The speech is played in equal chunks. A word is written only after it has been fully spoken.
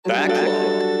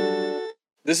TH3BACKLOG.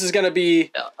 This is going to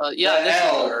be yeah, the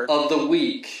L of the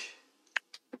week.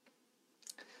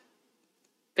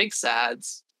 Big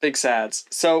sads. Big sads.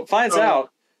 So finds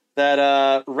out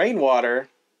that rainwater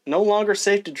no longer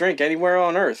safe to drink anywhere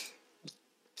on Earth.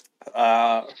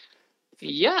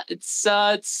 Yeah, it's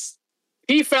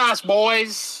PFAS,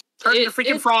 boys. Turn your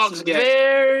freaking frogs again.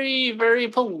 Very, very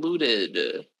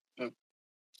polluted.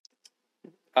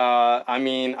 I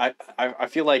mean, I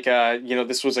feel like you know,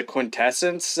 this was a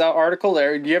quintessence article.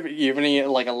 There, do you have any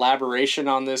like elaboration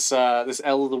on this this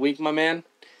L of the week, my man?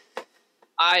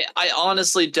 I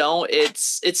honestly don't.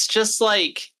 It's just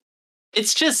like,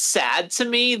 it's just sad to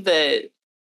me that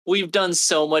we've done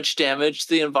so much damage to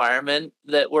the environment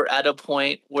that we're at a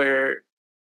point where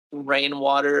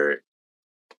rainwater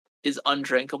is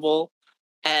undrinkable,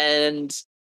 and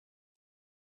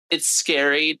it's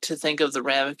scary to think of the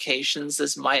ramifications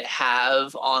this might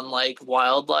have on like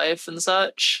wildlife and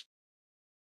such.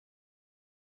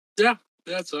 Yeah,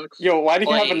 that sucks. Yo, why do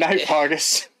you have a knife,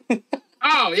 August?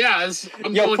 Oh yeah,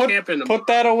 I'm going camping. Put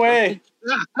that away,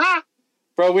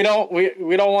 bro. We don't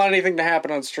want anything to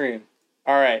happen on stream.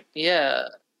 All right. Yeah.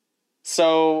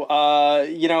 So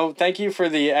you know, thank you for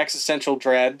the existential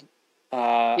dread.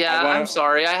 I'm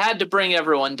sorry. I had to bring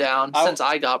everyone down since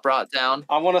I got brought down.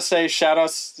 I want to say shout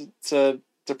outs to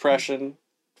depression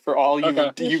for all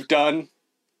you've done.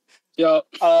 Yeah.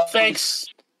 Thanks.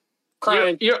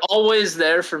 You're always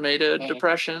there for me, to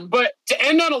depression. But to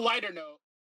end on a lighter note,